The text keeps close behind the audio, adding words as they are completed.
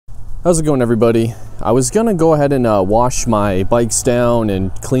How's it going, everybody? I was gonna go ahead and wash my bikes down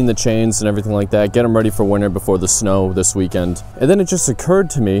and clean the chains and everything like that, get them ready for winter before the snow this weekend. And then it just occurred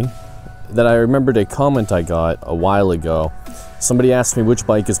to me that I remembered a comment I got a while ago. Somebody asked me which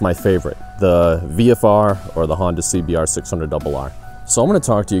bike is my favorite, the VFR or the Honda CBR600RR. So I'm gonna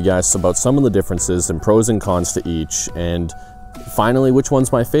talk to you guys about some of the differences and pros and cons to each, and finally which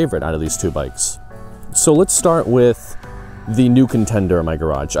one's my favorite out of these two bikes. So let's start with the new contender in my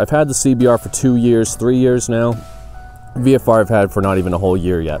garage. I've had the CBR for 2 years, 3 years now. VFR I've had for not even a whole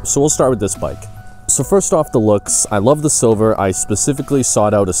year yet. So we'll start with this bike. So first off, the looks. I love the silver. I specifically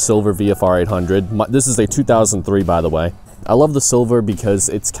sought out a silver VFR 800. This is a 2003, by the way. I love the silver because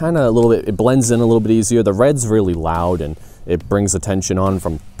it's kind of a little bit, it blends in a little bit easier. The red's really loud and it brings attention on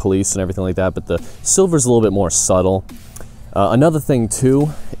from police and everything like that, but the silver's a little bit more subtle. Another thing too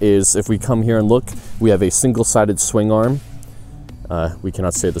is if we come here and look, we have a single-sided swing arm. We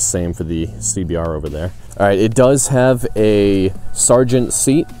cannot say the same for the CBR over there. All right, it does have a Sergeant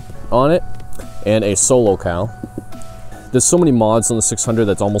seat on it and a solo cowl. There's so many mods on the 600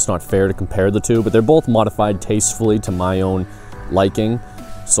 that's almost not fair to compare the two, but they're both modified tastefully to my own liking,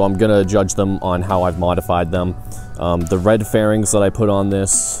 so I'm gonna judge them on how I've modified them. The red fairings that I put on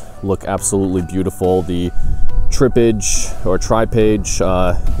this look absolutely beautiful. The trippage or tri-page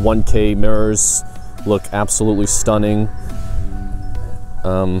 1K mirrors look absolutely stunning.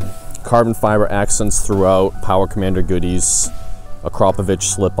 Carbon fiber accents throughout, power commander goodies, a Kropovich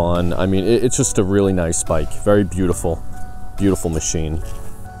slip-on. I mean, it's just a really nice bike. Very beautiful, beautiful machine.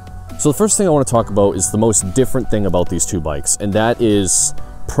 So the first thing I want to talk about is the most different thing about these two bikes, and that is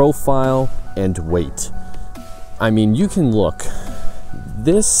profile and weight. I mean, you can look.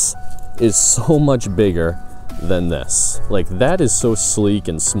 This is so much bigger than this. Like, that is so sleek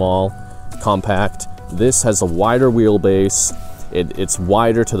and small, compact. This has a wider wheelbase. It's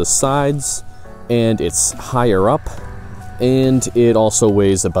wider to the sides, and it's higher up, and it also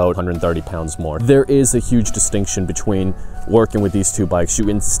weighs about 130 pounds more. There is a huge distinction between working with these two bikes. You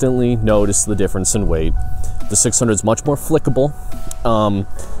instantly notice the difference in weight. The 600 is much more flickable,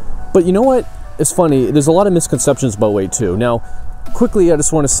 but you know what? It's funny, there's a lot of misconceptions about weight too. Now, quickly, I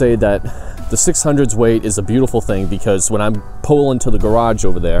just want to say that the 600's weight is a beautiful thing because when I'm pulling to the garage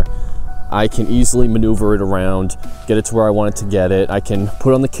over there, I can easily maneuver it around, get it to where I want it to get it. I can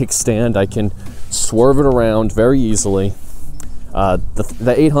put it on the kickstand, I can swerve it around very easily.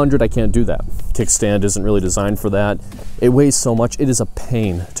 The 800, I can't do that. Kickstand isn't really designed for that. It weighs so much, it is a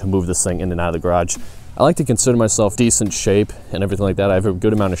pain to move this thing in and out of the garage. I like to consider myself decent shape and everything like that. I have a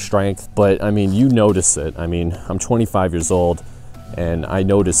good amount of strength, but I mean, you notice it. I mean, I'm 25 years old and I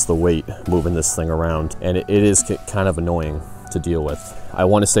notice the weight moving this thing around, and it is kind of annoying to deal with. I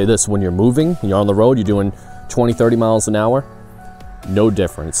want to say this, when you're moving, you're on the road, you're doing 20, 30 miles an hour, no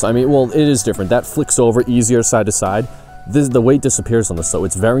difference. I mean, well, it is different. That flicks over easier side to side. The weight disappears on this, so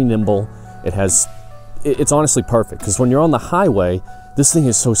it's very nimble. It's honestly perfect, because when you're on the highway, this thing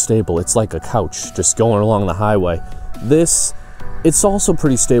is so stable. It's like a couch just going along the highway. It's also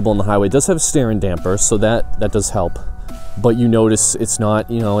pretty stable on the highway. It does have a steering damper, so that does help. But you notice it's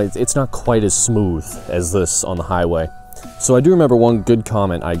not, you know, it's not quite as smooth as this on the highway. So I do remember one good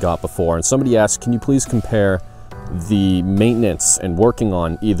comment I got before, and somebody asked, can you please compare the maintenance and working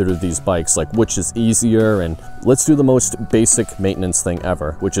on either of these bikes, like which is easier? And let's do the most basic maintenance thing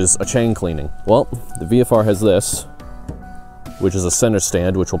ever, which is a chain cleaning. Well, the VFR has this, which is a center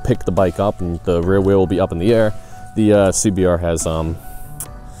stand, which will pick the bike up and the rear wheel will be up in the air. The CBR has,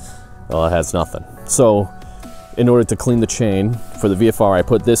 well, it has nothing. So in order to clean the chain, for the VFR, I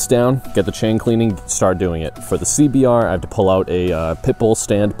put this down, get the chain cleaning, start doing it. For the CBR, I have to pull out a pit bull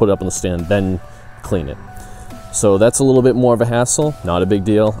stand, put it up on the stand, then clean it. So that's a little bit more of a hassle, not a big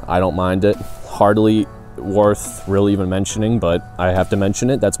deal. I don't mind it. Hardly worth really even mentioning, but I have to mention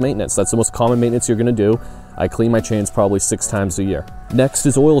it. That's maintenance. That's the most common maintenance you're gonna do. I clean my chains probably 6 times a year. Next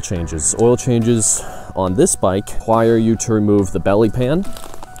is oil changes. Oil changes on this bike require you to remove the belly pan,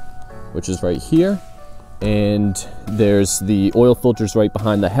 which is right here. And there's the oil filters right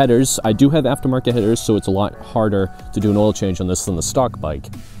behind the headers. I do have aftermarket headers, so it's a lot harder to do an oil change on this than the stock bike,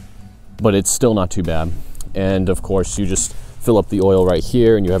 but it's still not too bad. And of course, you just fill up the oil right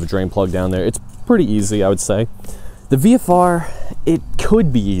here and you have a drain plug down there. It's pretty easy, I would say. The VFR, it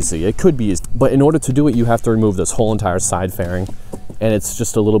could be easy, but in order to do it, you have to remove this whole entire side fairing, and it's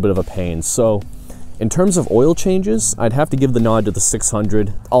just a little bit of a pain. So in terms of oil changes, I'd have to give the nod to the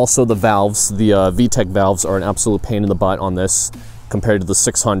 600. Also the valves, the VTEC valves are an absolute pain in the butt on this compared to the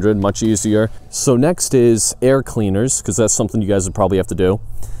 600, much easier. So next is air cleaners, because that's something you guys would probably have to do.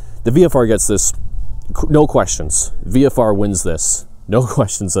 The VFR gets this, no questions. VFR wins this. no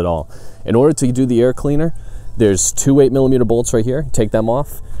questions at all. In order to do the air cleaner, there's two 8mm bolts right here. Take them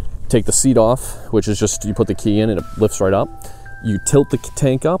off, take the seat off, which is just, you put the key in and it lifts right up. You tilt the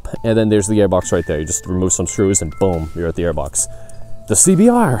tank up, and then there's the airbox right there. You just remove some screws and boom, you're at the airbox. The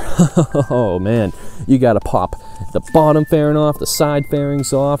CBR, oh man, you gotta pop the bottom fairing off, the side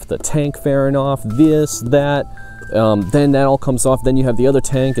fairings off, the tank fairing off, this, that, then that all comes off, then you have the other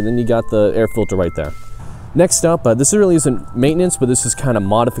tank, and then you got the air filter right there. Next up, this really isn't maintenance, but this is kind of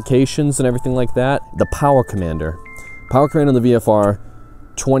modifications and everything like that. The power commander. Power commander on the VFR,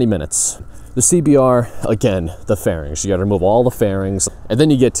 20 minutes. The CBR, again, the fairings. You gotta remove all the fairings, and then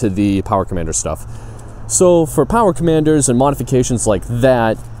you get to the power commander stuff. So for power commanders and modifications like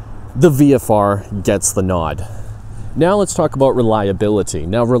that, the VFR gets the nod. Now let's talk about reliability.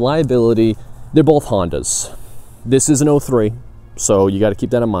 Now reliability, they're both Hondas. This is an 03, so you gotta keep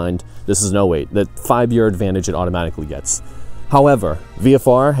that in mind. This is an 08, that 5-year advantage it automatically gets. However,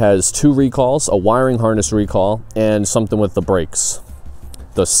 VFR has 2 recalls, a wiring harness recall, and something with the brakes.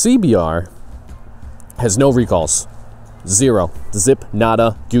 The CBR has no recalls. 0. Zip,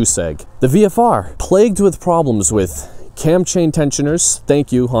 nada, goose egg. The VFR, plagued with problems with cam chain tensioners.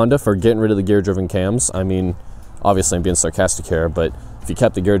 Thank you, Honda, for getting rid of the gear-driven cams. I mean, obviously I'm being sarcastic here, but if you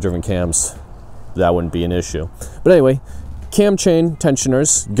kept the gear-driven cams, that wouldn't be an issue. But anyway, cam chain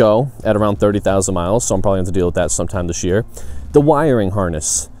tensioners go at around 30,000 miles, so I'm probably going to deal with that sometime this year. The wiring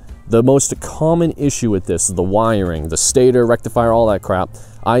harness. The most common issue with this is the wiring, the stator, rectifier, all that crap.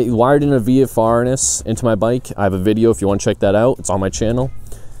 I wired in a VFR harness into my bike. I have a video if you want to check that out. It's on my channel.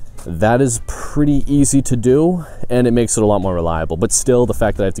 That is pretty easy to do, and it makes it a lot more reliable. But still, the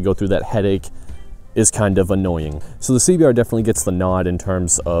fact that I have to go through that headache is kind of annoying. So the CBR definitely gets the nod in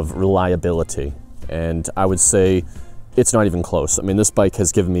terms of reliability. And I would say it's not even close. I mean, this bike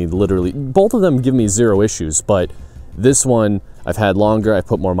has given me literally, both of them give me 0 issues, but this one I've had longer, I've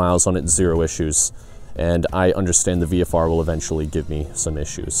put more miles on it, 0 issues. And I understand the VFR will eventually give me some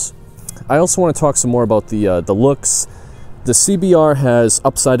issues. I also want to talk some more about the looks. The CBR has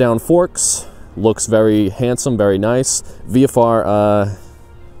upside down forks, looks very handsome, very nice. VFR,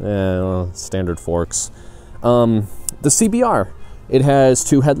 standard forks. The CBR, it has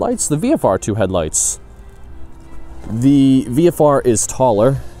 2 headlights, the VFR 2 headlights. The VFR is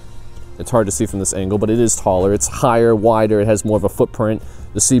taller. It's hard to see from this angle, but it is taller. It's higher, wider, it has more of a footprint.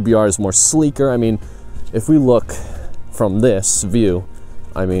 The CBR is more sleeker. I mean, if we look from this view,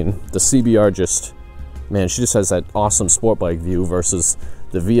 I mean, the CBR just, man, she just has that awesome sport bike view versus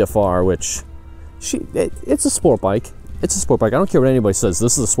the VFR, which, it's a sport bike. It's a sport bike. I don't care what anybody says,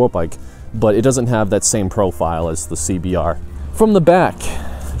 this is a sport bike, but it doesn't have that same profile as the CBR. From the back,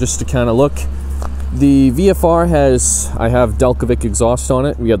 just to kind of look, the VFR has, I have Delcovic exhaust on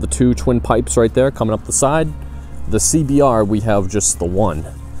it. We have the 2 twin pipes right there coming up the side. The CBR, we have just the 1.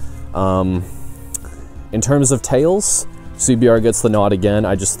 In terms of tails, CBR gets the nod again.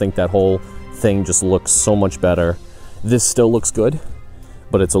 I just think that whole thing just looks so much better. This still looks good,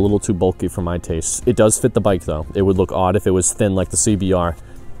 but it's a little too bulky for my taste. It does fit the bike though. It would look odd if it was thin like the CBR.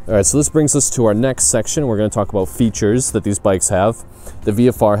 All right, so this brings us to our next section. We're going to talk about features that these bikes have. The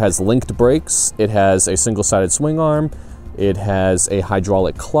VFR has linked brakes. It has a single-sided swing arm. It has a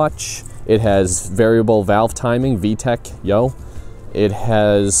hydraulic clutch. It has variable valve timing, VTEC, yo. It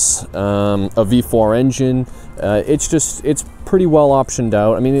has a V4 engine. It's pretty well optioned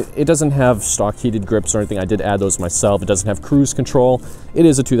out. I mean, it doesn't have stock heated grips or anything. I did add those myself. It doesn't have cruise control. It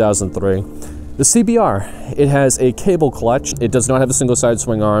is a 2003. The CBR, it has a cable clutch. It does not have a single-sided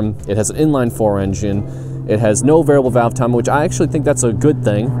swing arm. It has an inline-4 engine. It has no variable valve timing, which I actually think that's a good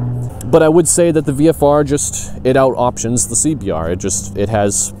thing. But I would say that the VFR it out-options the CBR. It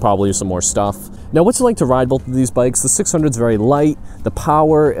has probably some more stuff. Now, what's it like to ride both of these bikes? The 600 is very light. The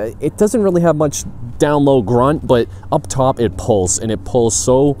power, it doesn't really have much down-low grunt, but up top it pulls, and it pulls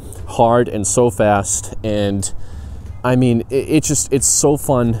so hard and so fast. And I mean, it's so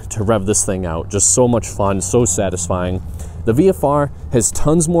fun to rev this thing out. Just so much fun, so satisfying. The VFR has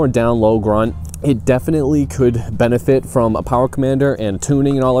tons more down-low grunt. It definitely could benefit from a power commander and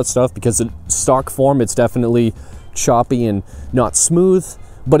tuning and all that stuff, because in stock form, it's definitely choppy and not smooth,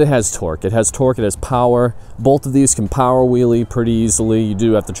 but it has torque. It has torque, it has power. Both of these can power wheelie pretty easily. You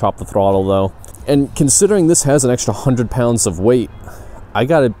do have to chop the throttle though. And considering this has an extra 100 pounds of weight, I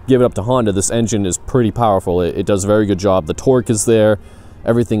gotta give it up to Honda. This engine is pretty powerful. It does a very good job. The torque is there,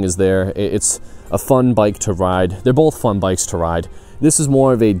 everything is there. It's a fun bike to ride. They're both fun bikes to ride. This is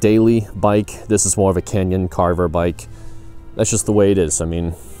more of a daily bike. This is more of a canyon carver bike. That's just the way it is. I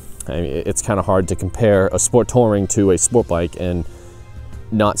mean it's kind of hard to compare a sport touring to a sport bike, and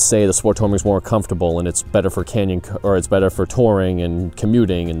not say the sport touring is more comfortable and it's better for canyon, or it's better for touring and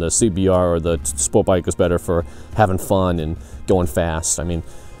commuting, and the CBR or the sport bike is better for having fun and going fast. I mean,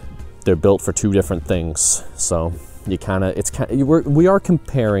 they're built for two different things. So you we are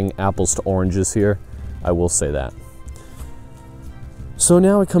comparing apples to oranges here. I will say that. So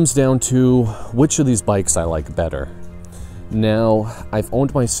now it comes down to which of these bikes I like better. Now, I've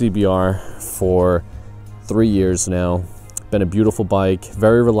owned my CBR for 3 years now. Been a beautiful bike,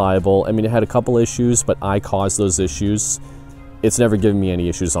 very reliable. I mean, it had a couple issues, but I caused those issues. It's never given me any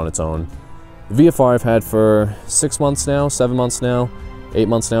issues on its own. The VFR I've had for 6 months now, 7 months now, 8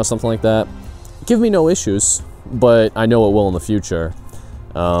 months now, something like that. Give me no issues, but I know it will in the future.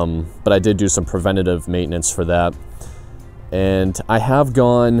 But I did do some preventative maintenance for that. And I have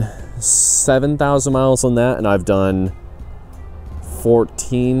gone 7,000 miles on that, and I've done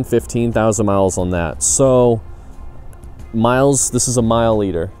 15,000 miles on that. So miles, this is a mile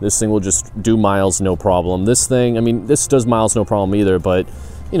eater. This thing will just do miles no problem. This thing, I mean, this does miles no problem either, but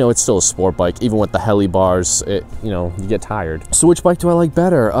you know, it's still a sport bike. Even with the heli bars, you know, you get tired. So which bike do I like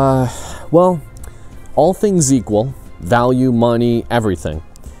better? Well, all things equal, value, money, everything,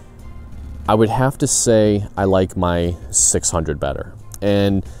 I would have to say I like my 600 better.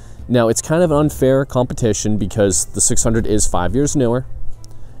 And now it's kind of an unfair competition because the 600 is 5 years newer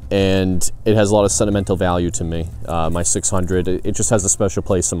and it has a lot of sentimental value to me. My 600, it just has a special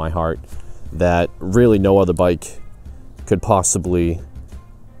place in my heart that really no other bike could possibly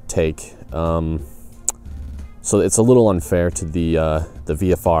take. So it's a little unfair to the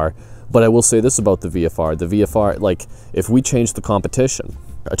VFR, but I will say this about the VFR. The VFR, like, if we change the competition,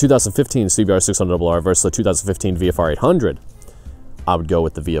 a 2015 CBR600RR versus a 2015 VFR 800, I would go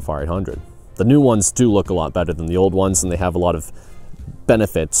with the VFR 800. The new ones do look a lot better than the old ones, and they have a lot of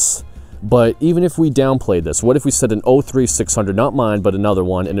benefits. But even if we downplayed this, what if we said an 03 600, not mine, but another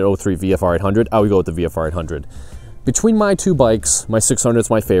one, and an 03 VFR 800, I would go with the VFR 800. Between my two bikes, my 600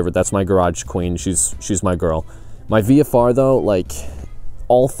 is my favorite. That's my garage queen. She's my girl. My VFR though, like,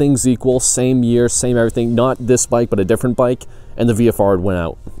 all things equal, same year, same everything, not this bike, but a different bike, and the VFR would win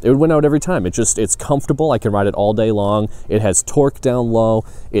out. It would win out every time. It's comfortable. I can ride it all day long. It has torque down low.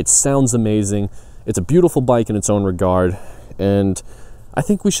 It sounds amazing. It's a beautiful bike in its own regard, and I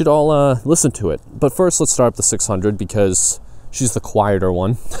think we should all listen to it. But first, let's start up the 600 because she's the quieter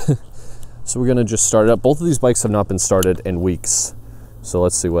one. So we're gonna just start it up. Both of these bikes have not been started in weeks. So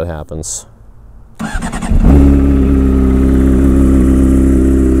let's see what happens.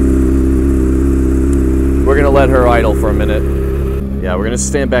 We're gonna let her idle for a minute. Yeah, we're gonna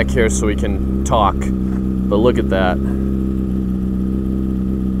stand back here so we can talk. But look at that.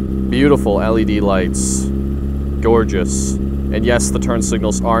 Beautiful LED lights. Gorgeous. And yes, the turn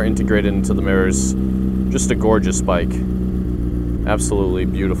signals are integrated into the mirrors. Just a gorgeous bike. Absolutely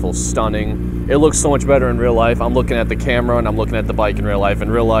beautiful, stunning. It looks so much better in real life. I'm looking at the camera and I'm looking at the bike in real life. In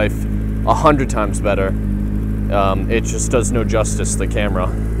real life, 100 times better. It just does no justice to the camera.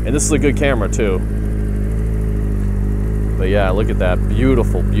 And this is a good camera too. But yeah, look at that.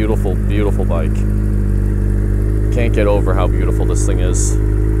 Beautiful, beautiful, beautiful bike. Can't get over how beautiful this thing is.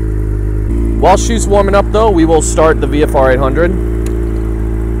 While she's warming up though, we will start the VFR 800.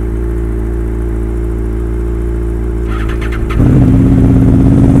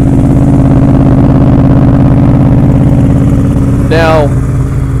 Now,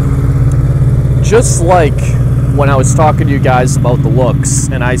 just like when I was talking to you guys about the looks,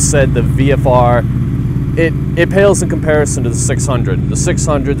 and I said the VFR, it pales in comparison to the 600. The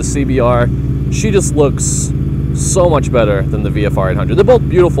 600, the CBR, she just looks so much better than the VFR 800. They're both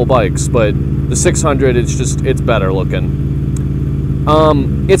beautiful bikes, but the 600, it's better looking.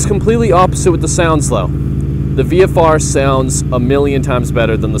 It's completely opposite with the sounds though. The VFR sounds a million times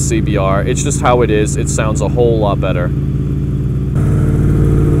better than the CBR. It's just how it is. It sounds a whole lot better.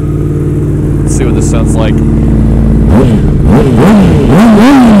 Let's see what this sounds like.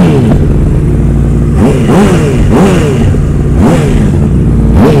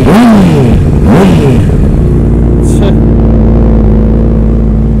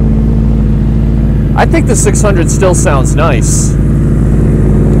 I think the 600 still sounds nice.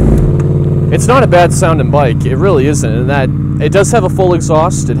 It's not a bad sounding bike, it really isn't, and that it does have a full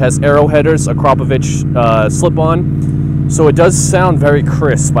exhaust. It has arrow headers, a Kropovich slip-on, so it does sound very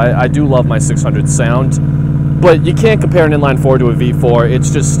crisp. I do love my 600 sound, but you can't compare an inline 4 to a V4.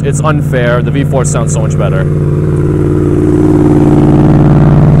 It's unfair. The V4 sounds so much better.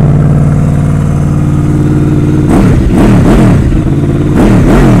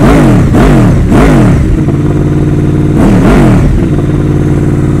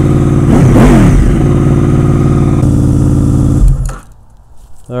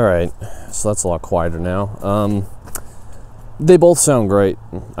 that's a lot quieter now. They both sound great.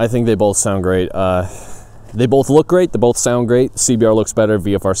 I think they both sound great. They both look great. They both sound great. CBR looks better.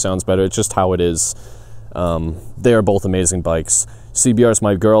 VFR sounds better. It's just how it is. They are both amazing bikes. CBR is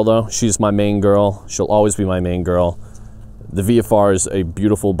my girl, though. She's my main girl. She'll always be my main girl. The VFR is a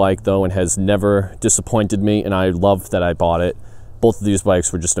beautiful bike, though, and has never disappointed me, and I love that I bought it. Both of these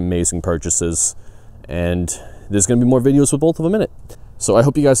bikes were just amazing purchases, and there's going to be more videos with both of them in it. So I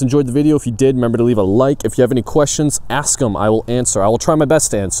hope you guys enjoyed the video. If you did, remember to leave a like. If you have any questions, ask them. I will answer. I will try my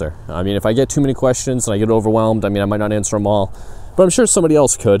best to answer. I mean, if I get too many questions and I get overwhelmed, I mean, I might not answer them all, but I'm sure somebody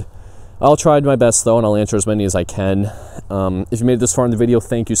else could. I'll try my best, though, and I'll answer as many as I can. If you made it this far in the video,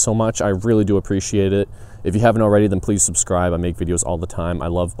 thank you so much. I really do appreciate it. If you haven't already, then please subscribe. I make videos all the time. I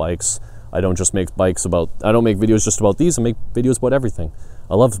love bikes. I don't make videos just about these. I make videos about everything.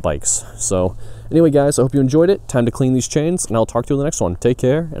 I love bikes. So anyway, guys, I hope you enjoyed it. Time to clean these chains, and I'll talk to you in the next one. Take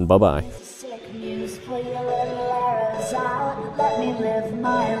care, and bye-bye. Let me live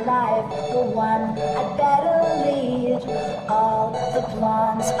my life, the one I'd better lead. All the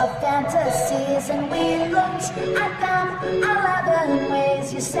blondes of fantasies, and we looked at them 11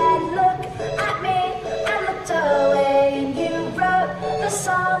 ways. You said, look at me.